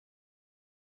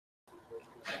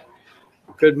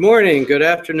Good morning, good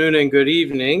afternoon, and good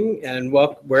evening, and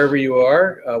welcome wherever you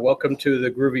are. Welcome to the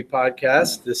Groovy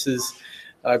Podcast. This is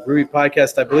Groovy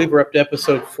Podcast. I believe we're up to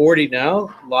episode 40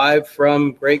 now, live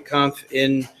from GreatConf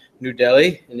in New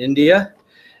Delhi, in India.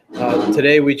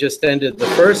 Today we just ended the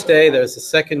first day. There's a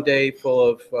second day full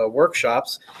of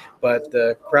workshops, but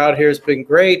the crowd here has been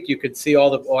great. You could see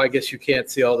all the, well, I guess you can't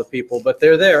see all the people, but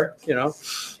they're there, you know,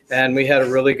 and we had a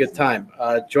really good time.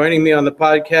 Joining me on the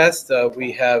podcast,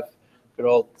 we have good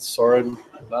old Soren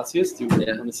Vasius. Do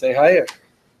you want to say hi?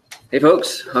 Hey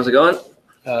folks, how's it going?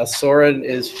 Soren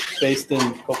is based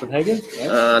in Copenhagen?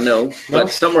 Right? No,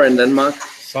 but somewhere in Denmark.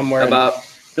 Somewhere about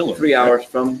 3 hours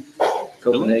from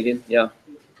Copenhagen. Yeah.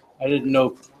 I didn't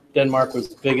know Denmark was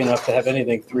big enough to have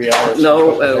anything 3 hours.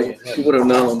 No, you would have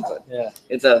known, but yeah,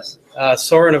 it does.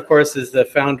 Soren, of course, is the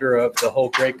founder of the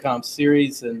whole GreatConf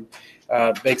series and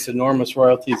makes enormous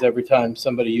royalties every time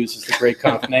somebody uses the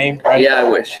GreatConf name, right? Yeah, I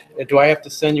wish. Do I have to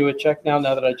send you a check now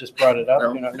that I just brought it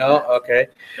up? No. No? Okay.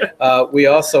 We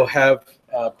also have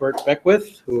Bert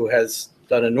Beckwith, who has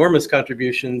done enormous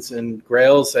contributions in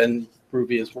Grails and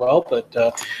Groovy as well, but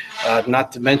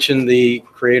not to mention the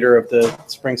creator of the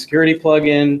Spring Security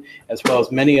plugin, as well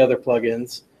as many other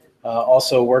plugins.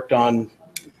 Also worked on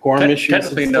Gorm issues.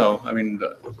 Technically, no. I mean,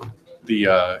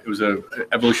 it was an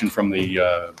evolution from the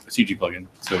CG plugin.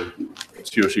 So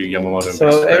Tsuyoshi Yamamoto.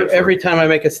 So every time I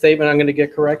make a statement, I'm going to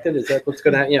get corrected. Is that what's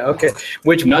going to happen? Yeah. Okay.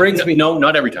 Which brings me. No,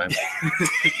 not every time.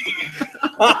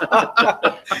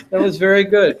 That was very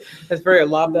good. That's very,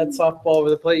 lob that softball over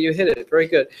the plate. You hit it. Very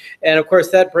good. And of course,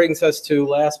 that brings us to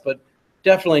last, but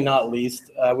definitely not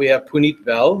least, we have Puneet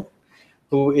Vel,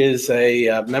 who is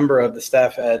a member of the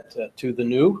staff at To The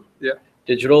New. Yeah.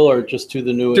 Digital, or just To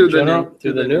The New in general?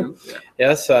 To The New. Yeah.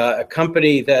 Yes, a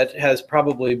company that has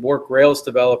probably more Grails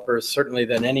developers certainly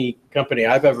than any company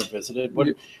I've ever visited.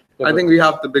 I think we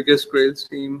have the biggest Grails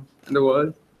team in the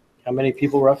world. How many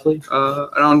people roughly?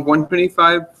 Around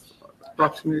 125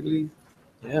 approximately.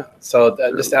 Yeah, so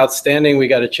just outstanding. We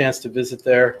got a chance to visit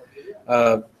there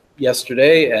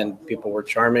yesterday, and people were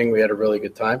charming. We had a really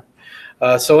good time.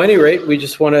 So at any rate, we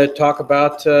just want to talk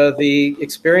about the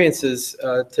experiences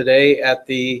today at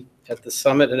the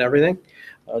summit and everything.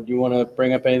 Do you want to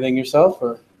bring up anything yourself,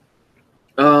 or?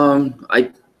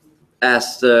 I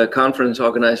asked the conference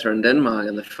organizer in Denmark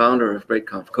and the founder of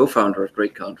GreatConf, co-founder of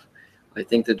GreatConf. I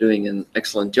think they're doing an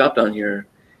excellent job down here,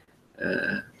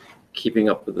 keeping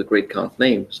up with the GreatConf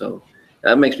name. So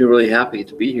that makes me really happy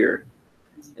to be here.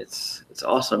 It's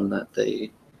awesome that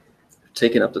they have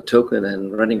taken up the token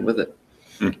and running with it.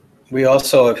 We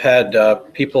also have had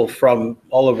people from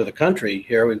all over the country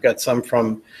here. We've got some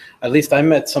from, at least I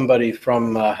met somebody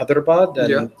from Hyderabad. And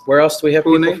yeah. Where else do we have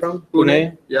people from?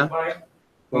 Pune. Yeah.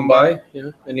 Mumbai.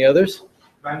 Yeah. Any others?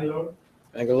 Bangalore.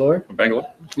 Bangalore?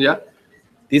 Yeah.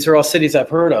 These are all cities I've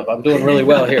heard of. I'm doing really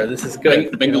well here. This is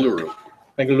good. Bengaluru.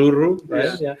 Bengaluru,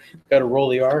 right? Yeah. Got to roll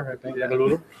the R, I think. Yeah.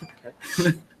 Bengaluru.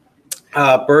 Okay.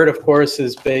 Bert, of course,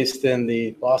 is based in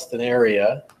the Boston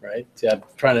area, right? Yeah, I'm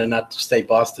trying to not say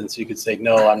Boston, so you could say,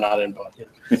 no, I'm not in Boston.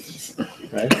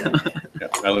 Right? Yeah,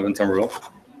 I live in Somerville.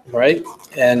 Right?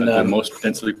 And the most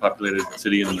densely populated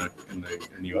city in the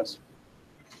U.S.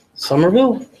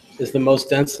 Somerville is the most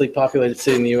densely populated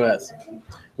city in the U.S.,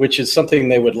 which is something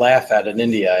they would laugh at in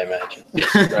India, I imagine.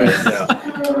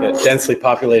 Right? Yeah, densely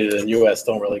populated in the U.S.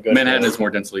 don't really go. Manhattan is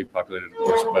more densely populated, of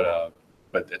course,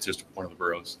 but it's just one of the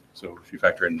boroughs. So if you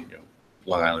factor in,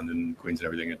 Long Island and Queens and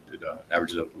everything, it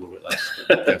averages out a little bit less.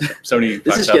 Yeah,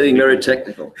 this is getting very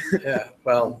technical. Yeah,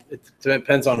 well, it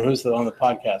depends on who's on the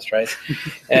podcast, right?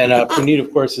 And Puneet,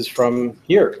 of course, is from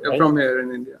here. Right? From here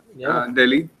in India,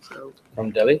 Delhi. So.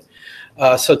 From Delhi.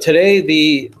 So today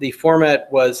the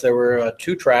format was, there were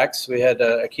 2 tracks. We had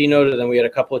a keynote, and then we had a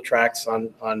couple of tracks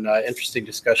on interesting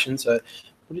discussions. What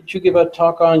did you give a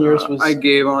talk on? Yours was? I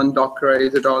gave on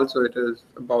Dockerize it all. So it is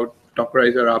about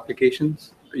Dockerize our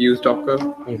applications, use Docker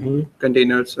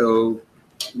containers. So,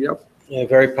 yep. Yeah,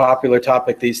 very popular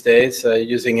topic these days,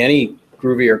 using any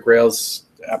Groovy or Grails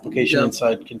application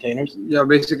inside containers. Yeah,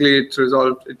 basically it's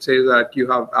resolved. It says that you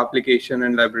have application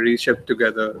and libraries shipped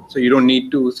together. So you don't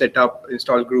need to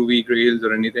install Groovy, Grails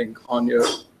or anything on your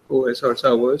OS or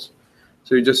servers.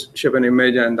 So you just ship an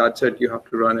image and that's it. You have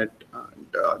to run it.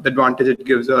 The advantage it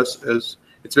gives us is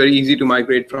it's very easy to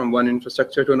migrate from one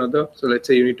infrastructure to another. So let's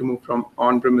say you need to move from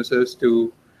on-premises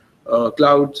to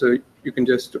cloud. So you can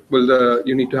just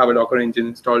you need to have a Docker engine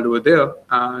installed over there,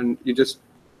 and you just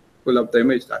pull up the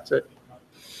image. That's it.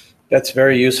 That's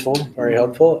very useful, very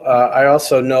helpful. I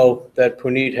also know that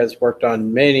Puneet has worked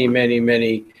on many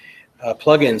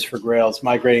plugins for Grails,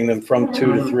 migrating them from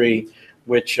 2 to 3.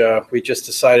 which we just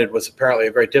decided was apparently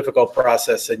a very difficult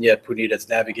process, and yet Puneet has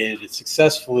navigated it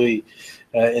successfully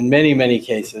in many, many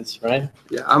cases, right?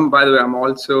 Yeah, by the way, I'm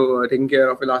also taking care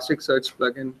of Elasticsearch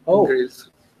plugin Oh. in Grails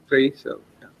 3. So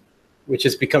yeah. Which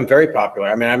has become very popular.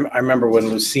 I mean, I remember when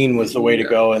Lucene was the way to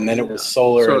go, and then it was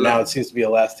Solar, and Solar. now it seems to be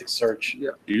Elasticsearch.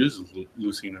 You use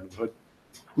Lucene under the hood.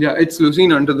 Yeah, it's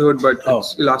Lucene under the hood, but Oh.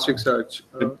 it's Elasticsearch.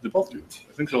 They both do.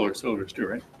 I think Solar is too,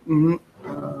 right? Mhm.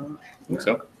 I think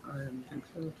so. I think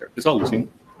so. It's all Lucene.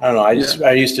 I don't know.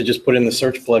 I used to just put in the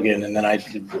search plugin, and then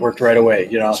it worked right away.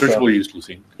 You know, so- Searchable used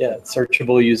Lucene. yeah,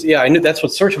 Searchable use. Yeah, I knew that's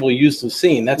what Searchable used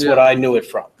Lucene. That's what Yeah. I knew it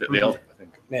from. They all do, I think.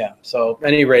 Yeah. So,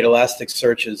 at any rate,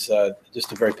 Elasticsearch is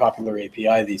just a very popular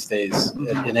API these days.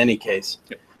 In any case,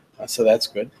 Yep. So that's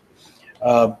good.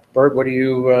 Bert, what are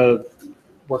you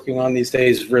working on these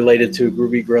days related to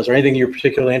Groovy Grails, or anything you're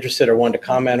particularly interested or wanted to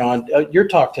comment on? Your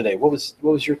talk today. What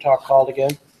was your talk called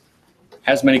again?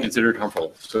 Has many considered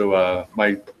harmful. So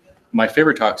my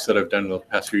favorite talks that I've done in the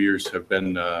past few years have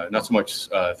been not so much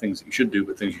things that you should do,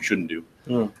 but things you shouldn't do.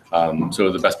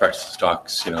 So the best practices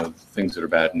talks, things that are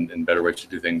bad and better ways to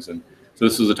do things. And so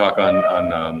this was a talk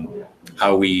on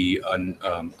how we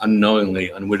unknowingly,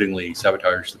 unwittingly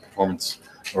sabotage the performance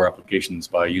of our applications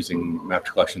by using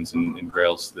mapped collections in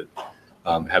Grails that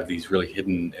have these really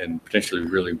hidden and potentially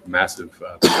really massive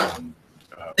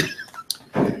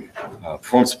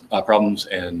performance problems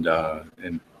and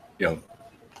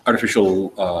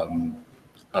artificial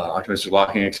optimistic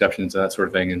locking exceptions and that sort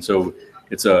of thing. And so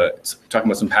it's talking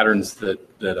about some patterns that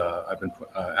I've been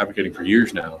advocating for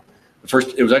years now.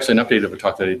 It was actually an update of a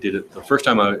talk that I did the first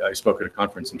time I spoke at a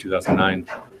conference in 2009.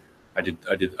 I did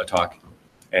a talk,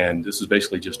 and this is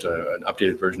basically just an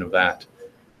updated version of that.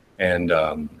 And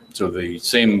so the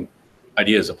same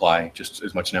ideas apply just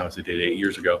as much now as they did 8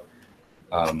 years ago.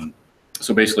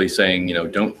 So basically saying,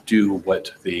 don't do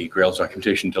what the Grails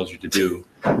documentation tells you to do,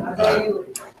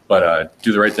 but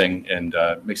do the right thing and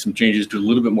make some changes, do a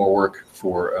little bit more work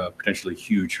for potentially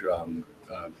huge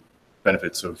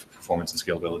benefits of performance and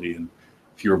scalability and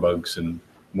fewer bugs and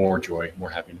more joy,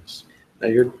 more happiness. Now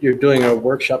you're doing a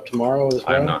workshop tomorrow as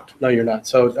well? I'm not. No, you're not.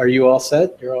 So are you all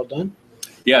set? You're all done?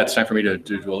 Yeah, it's time for me to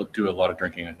do a lot of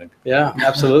drinking, I think. Yeah,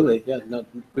 absolutely. Yeah, no,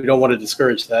 we don't want to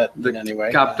discourage that The in any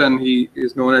way. Captain, he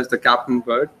is known as the Captain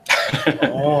Bird.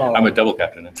 Oh. I'm a double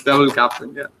captain. Double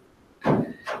Captain, yeah.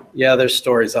 Yeah, there's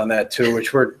stories on that too,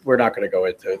 which we're not going to go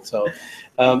into. So,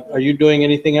 are you doing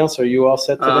anything else? Are you all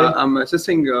set today? I'm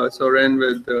assisting Soren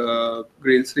with the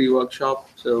Grails 3 workshop,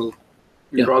 so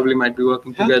we Yeah. probably might be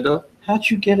working Huh? together. How'd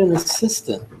you get an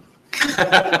assistant?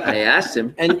 I asked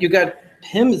him. And you got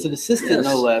him as an assistant,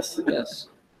 no Yes. less. Yes,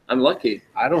 I'm lucky.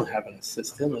 I don't have an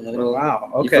assistant. Well,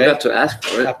 Wow. You Okay. forgot to ask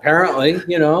for it. Apparently,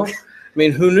 I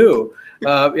mean, who knew?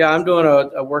 Yeah, I'm doing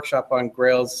a workshop on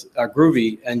Grails,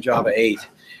 Groovy and Java 8,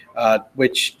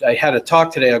 which I had a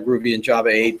talk today on Groovy and Java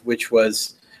 8, which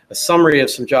was a summary of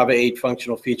some Java 8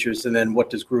 functional features, and then what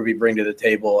does Groovy bring to the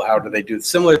table? How do they do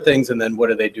similar things, and then what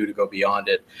do they do to go beyond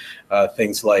it?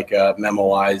 Things like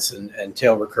memoize and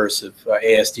tail recursive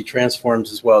ASD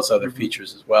transforms, as well as other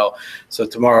features as well. So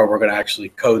tomorrow we're going to actually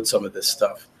code some of this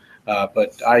stuff.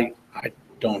 But I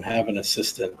don't have an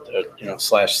assistant,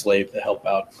 slash slave to help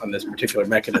out on this particular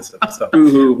mechanism. So,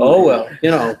 oh well,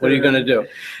 what are you going to do?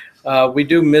 We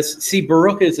do see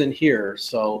Baruch isn't here,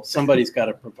 so somebody's got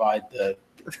to provide the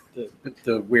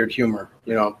weird humor.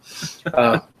 We'll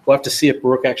have to see if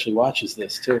Baruch actually watches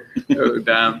this too. Oh,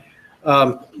 damn.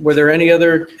 Were there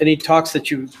any talks that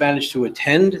you managed to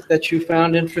attend that you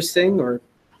found interesting, or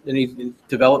any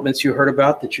developments you heard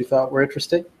about that you thought were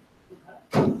interesting?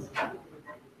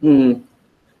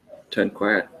 Turned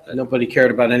quiet. Nobody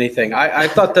cared about anything. I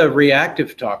thought the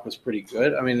reactive talk was pretty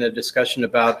good. I mean, the discussion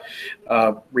about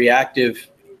reactive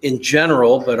in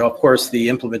general, but of course the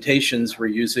implementations were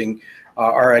using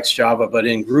RxJava, but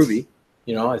in Groovy.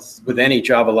 It's with any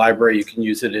Java library, you can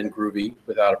use it in Groovy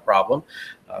without a problem.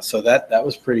 So that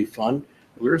was pretty fun.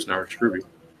 Where's an Arch Groovy?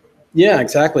 Yeah,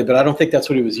 exactly. But I don't think that's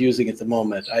what he was using at the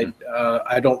moment.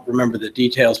 I don't remember the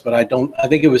details, but I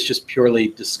think it was just purely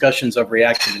discussions of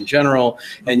reactive in general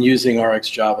and using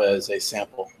RxJava as a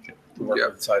sample to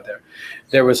work inside there.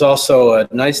 There was also a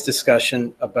nice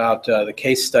discussion about the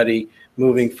case study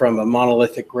moving from a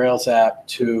monolithic Grails app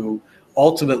to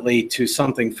ultimately to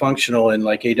something functional in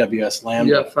like AWS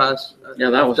Lambda. Yeah, fast. Yeah,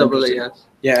 that was double interesting. AS.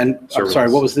 Yeah, and I'm sorry,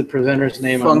 what was the presenter's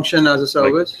name? Function as a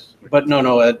service. But no,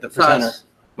 the presenter. Fast.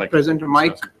 Presenter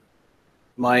Mike.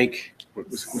 Mike.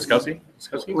 Wiskowski?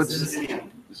 What's his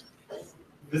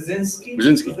Wyszynski.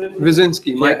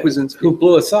 Mike Yeah, Wyszynski. who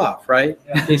blew us off, right?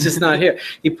 He's just not here.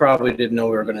 He probably didn't know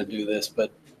we were going to do this,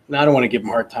 but I don't want to give him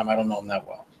a hard time. I don't know him that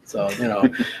well. So,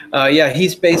 yeah,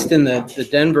 he's based in the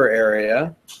Denver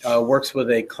area, works with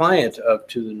a client of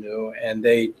To the New, and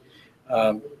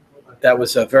that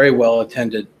was a very well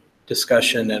attended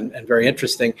discussion and very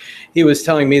interesting. He was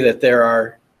telling me that there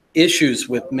are issues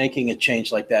with making a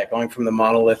change like that, going from the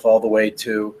monolith all the way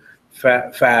to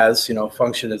FAS,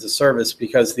 function as a service,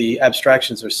 because the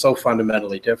abstractions are so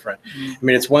fundamentally different. I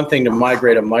mean, it's one thing to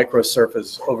migrate a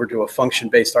microservice over to a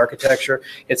function-based architecture.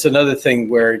 It's another thing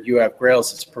where you have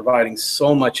Grails that's providing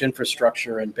so much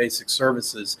infrastructure and basic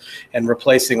services, and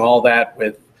replacing all that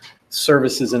with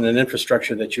services in an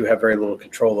infrastructure that you have very little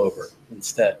control over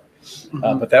instead.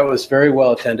 But that was very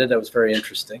well attended. That was very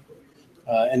interesting.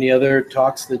 Any other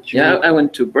talks that you? Yeah, I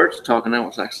went to Bert's talk, and I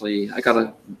got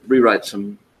to rewrite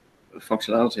some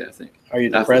functionality, I think. Are you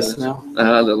depressed now?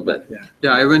 A little bit.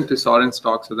 Yeah, I went to Soren's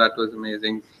talk, so that was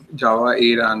amazing. Java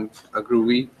 8 and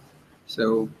Groovy.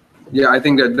 So yeah, I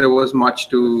think that there was much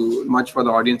for the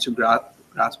audience to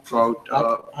grasp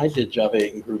about. I did Java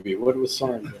 8 and Groovy. What was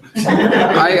Soren doing?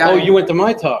 Oh, you went to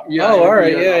my talk. Yeah, all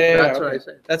right. Yeah. That's what I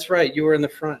said. That's right. You were in the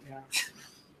front. Yeah.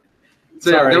 So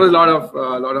yeah, there was a lot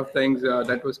of things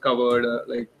that was covered,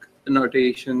 like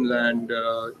annotations and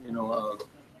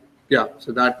yeah.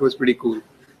 So that was pretty cool.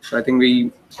 So I think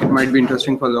it might be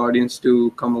interesting for the audience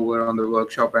to come over on the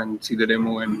workshop and see the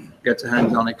demo and get a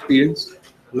hands-on experience.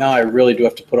 Now I really do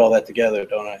have to put all that together,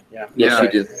 don't I? Yeah. Yes,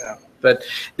 you do. Yeah. But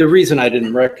the reason I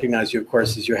didn't recognize you, of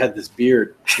course, is you had this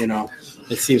beard.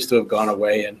 It seems to have gone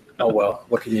away, and oh well,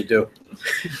 what can you do?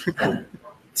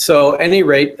 So, at any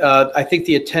rate, I think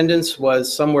the attendance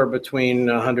was somewhere between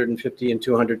 150 and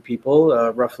 200 people,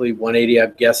 roughly 180,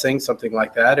 I'm guessing, something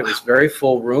like that. It was very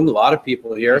full room, a lot of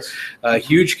people here. A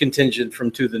huge contingent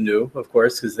from To the New, of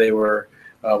course, because they were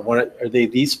are they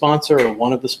the sponsor or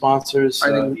one of the sponsors? I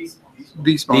think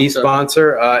the sponsor. The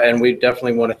sponsor, and we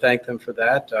definitely want to thank them for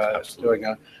that. Doing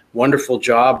a wonderful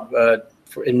job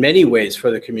in many ways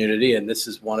for the community, and this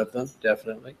is one of them,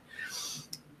 definitely.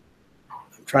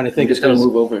 Trying to think. I'm just going to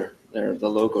move over there. The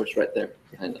logo's right there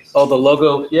behind us. Oh, the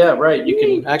logo. Yeah, right. You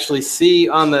can actually see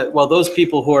on those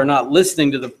people who are not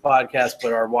listening to the podcast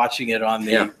but are watching it on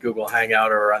the Google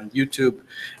Hangout or on YouTube,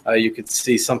 you could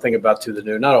see something about To the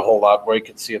New. Not a whole lot, where you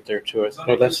can see it there too.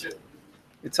 Oh,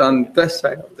 it's on this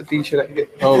side of the t-shirt I get.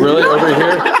 Oh, really? Over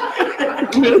here?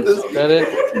 Is that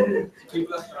it?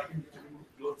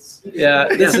 Yeah,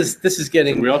 this is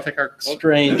getting We all take our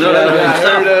strange. No,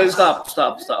 Yeah. stop.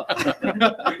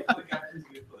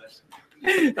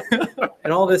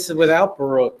 And all this is without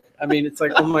Baruch. I mean, it's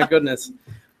like, oh my goodness.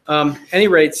 Any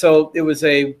rate, so it was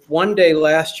a 1 day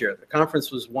last year. The conference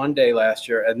was 1 day last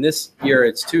year, and this year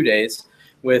it's 2 days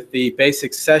with the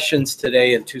basic sessions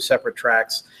today and 2 separate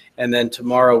tracks. And then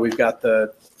tomorrow we've got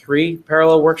the 3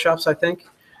 parallel workshops, I think.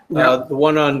 The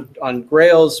one on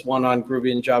Grails, one on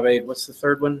Groovy and Java 8. What's the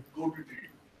third one?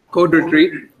 Code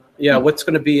retreat. Yeah, what's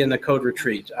going to be in the code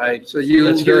retreat? So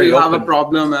you'll have a open.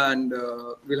 problem, and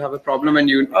we'll have a problem, and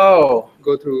you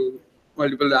go through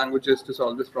multiple languages to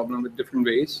solve this problem with different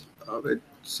ways, with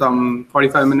some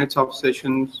 45 minutes of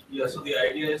sessions. Yeah, so the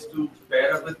idea is to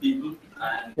pair up with people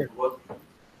and work.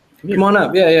 Come on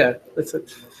up. Yeah.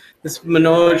 This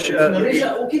Manoj.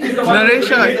 Naresha, he's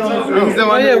the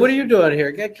one. Yeah, what are you doing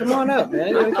here? Come on up,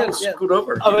 man. Scoot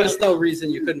over. Oh, there's no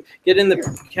reason you couldn't get in the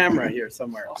camera here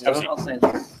somewhere. I'll say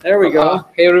that. There we go.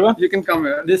 Hey everyone, You can come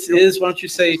here. This is. Why don't you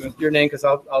say your name, because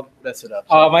I'll mess it up.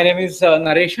 my name is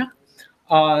Naresha.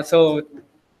 So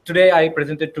today I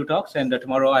presented 2 talks, and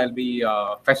tomorrow I'll be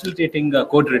facilitating a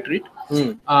code retreat.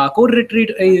 Code retreat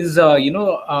is a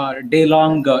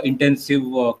day-long intensive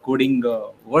coding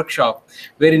workshop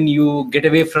wherein you get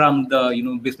away from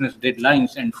the business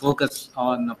deadlines and focus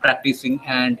on practicing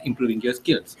and improving your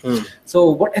skills. So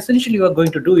what essentially you are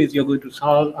going to do is you're going to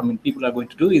solve. People are going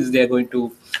to do is they are going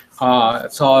to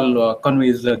solve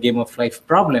Conway's game of life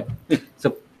problem.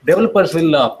 So developers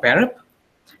will pair up,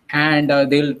 and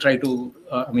they'll try to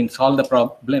solve the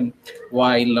problem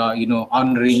while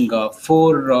honoring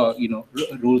 4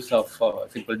 rules of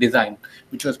simple design,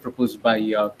 which was proposed by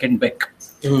Ken Beck.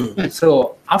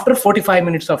 So after 45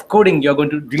 minutes of coding, you're going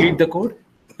to delete the code,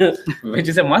 which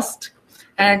is a must,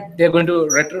 and they're going to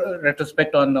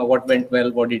retrospect on what went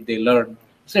well, what did they learn,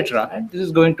 etc. And this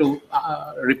is going to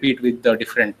repeat with the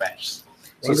different batches.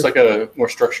 So it's like a more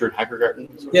structured Hacker Garden,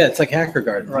 Yeah, it's like Hacker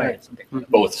Garden, Right.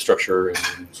 but with structure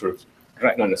and sort of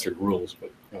not necessarily rules,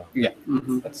 but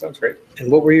that sounds great.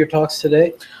 And what were your talks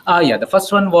today? The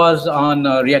first one was on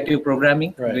reactive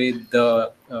programming Right. with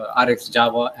RX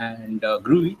Java and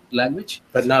Groovy language.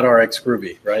 But not RX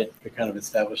Groovy, right? We kind of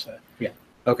established that. Yeah.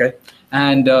 Okay.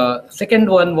 And second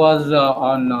one was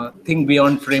on Think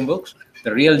Beyond frameworks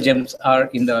The real gems are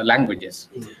in the languages.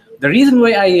 The reason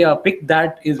why I picked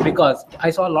that is because I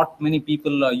saw many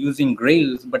people using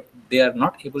Grails, but they are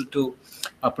not able to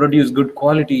produce good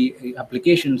quality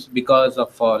applications because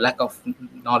of lack of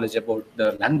knowledge about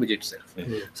the language itself.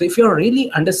 So if you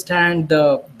really understand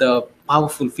the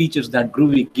powerful features that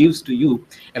Groovy gives to you,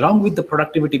 along with the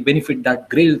productivity benefit that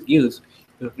Grails gives,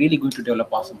 you're really going to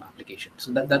develop awesome applications.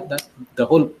 So that the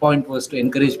whole point was to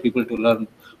encourage people to learn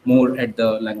more at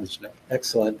the language level.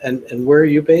 Excellent. And where are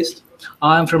you based?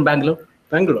 I'm from Bangalore.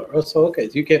 Bangalore. Oh, so okay.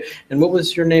 You can. And what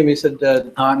was your name? You said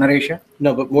Naresha.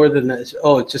 no, but more than that.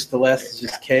 Oh, it's just the last is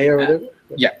just K or whatever.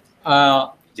 Yeah.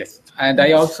 Yes. And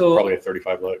I also Probably a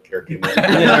 35-character name.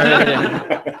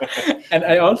 and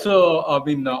I also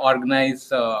been organize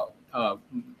Groovy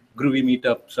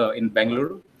meetups in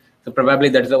Bangalore. So probably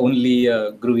that's the only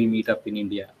Groovy meetup in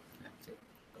India.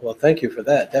 Well, thank you for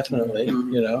that. Definitely.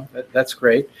 You know, that's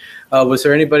great. Was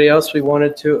there anybody else we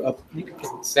wanted to? You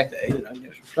can stay. You know,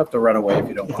 you don't have to run away if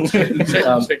you don't want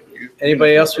to.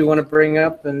 Anybody else we want to bring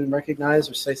up and recognize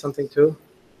or say something to?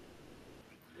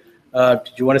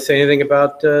 Did you want to say anything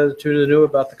about to the new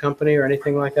about the company or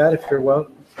anything like that? If you're well,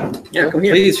 Yeah, come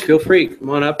here. please feel free. Come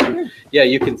on up. Yeah,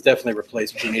 you can definitely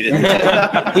replace what you needed.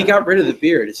 He got rid of the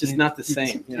beard. It's just not the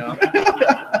same. You know.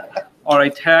 All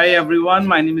right. Hi, everyone.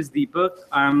 My name is Deepak.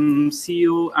 I'm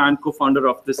CEO and co-founder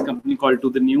of this company called To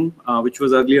The New, which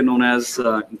was earlier known as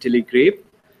IntelliGrape.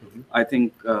 I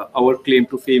think our claim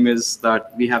to fame is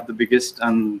that we have the biggest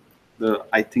and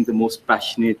I think the most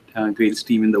passionate Grails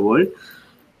team in the world.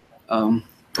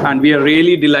 And we are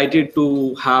really delighted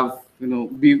to have,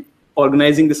 be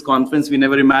organizing this conference. We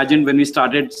never imagined when we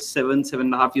started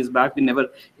 7.5 years back, we never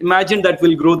imagined that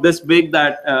we'll grow this big,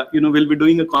 that, we'll be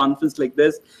doing a conference like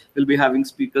this. We'll be having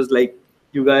speakers like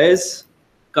you guys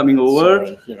coming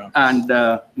over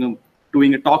and,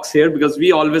 doing a talks here, because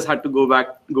we always had to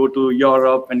go to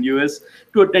Europe and US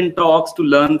to attend talks, to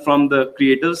learn from the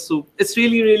creators. So it's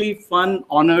really, really fun,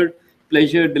 honored,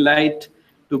 pleasure, delight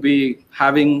to be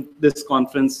having this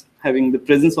conference, having the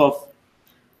presence of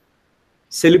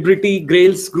celebrity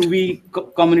Grails Groovy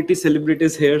community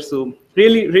celebrities here. So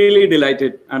really, really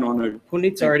delighted and honored.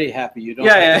 Puneet's already happy. You don't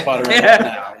have to butter him up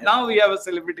now. Now we have a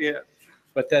celebrity here.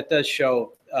 But that does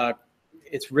show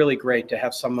it's really great to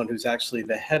have someone who's actually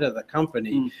the head of the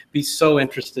company be so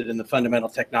interested in the fundamental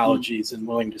technologies and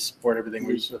willing to support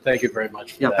everything. So thank you very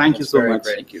much for that. Thank you That's so very much.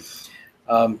 great. Thank you.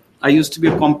 I used to be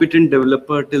a competent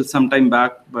developer till some time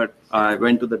back, but I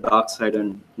went to the dark side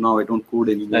and now I don't code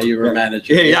anymore. Now you were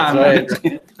managing. Yeah, I'm Right.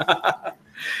 managing.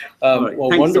 Well, Thanks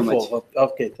so wonderful. much.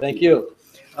 Okay, thank you.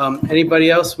 Anybody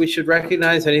else we should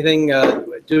recognize? Anything?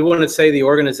 Do you want to say the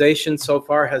organization so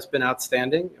far has been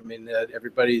outstanding? I mean,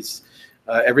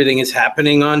 everything is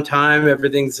happening on time.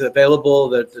 Everything's available.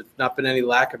 There's not been any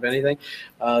lack of anything.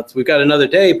 So we've got another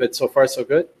day, but so far so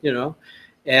good,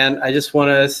 And I just want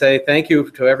to say thank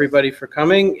you to everybody for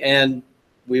coming. And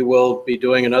we will be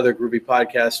doing another Groovy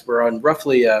podcast. We're on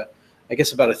roughly, I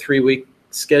guess, about a 3-week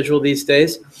schedule these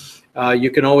days. You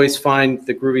can always find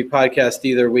the Groovy podcast.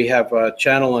 Either we have a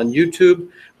channel on YouTube.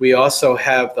 We also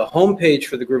have the homepage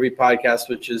for the Groovy podcast,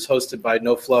 which is hosted by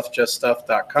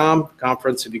nofluffjuststuff.com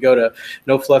conference. If you go to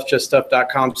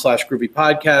nofluffjuststuff.com/Groovy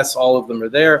podcasts, all of them are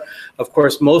there. Of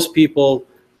course, most people,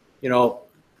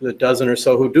 the dozen or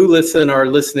so who do listen are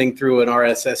listening through an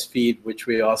RSS feed, which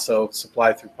we also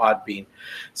supply through Podbean.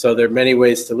 So there are many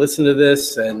ways to listen to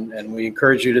this, and we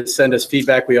encourage you to send us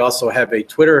feedback. We also have a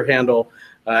Twitter handle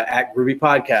at Groovy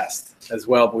Podcast as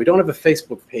well, but we don't have a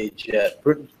Facebook page yet.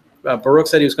 Baruch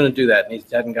said he was going to do that, and he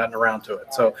hadn't gotten around to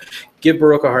it. So give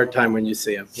Baruch a hard time when you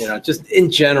see him. Just in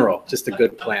general, just a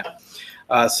good plan.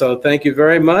 So thank you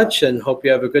very much, and hope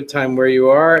you have a good time where you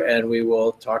are, and we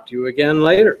will talk to you again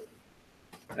later.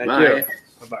 Thank you.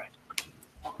 Bye-bye.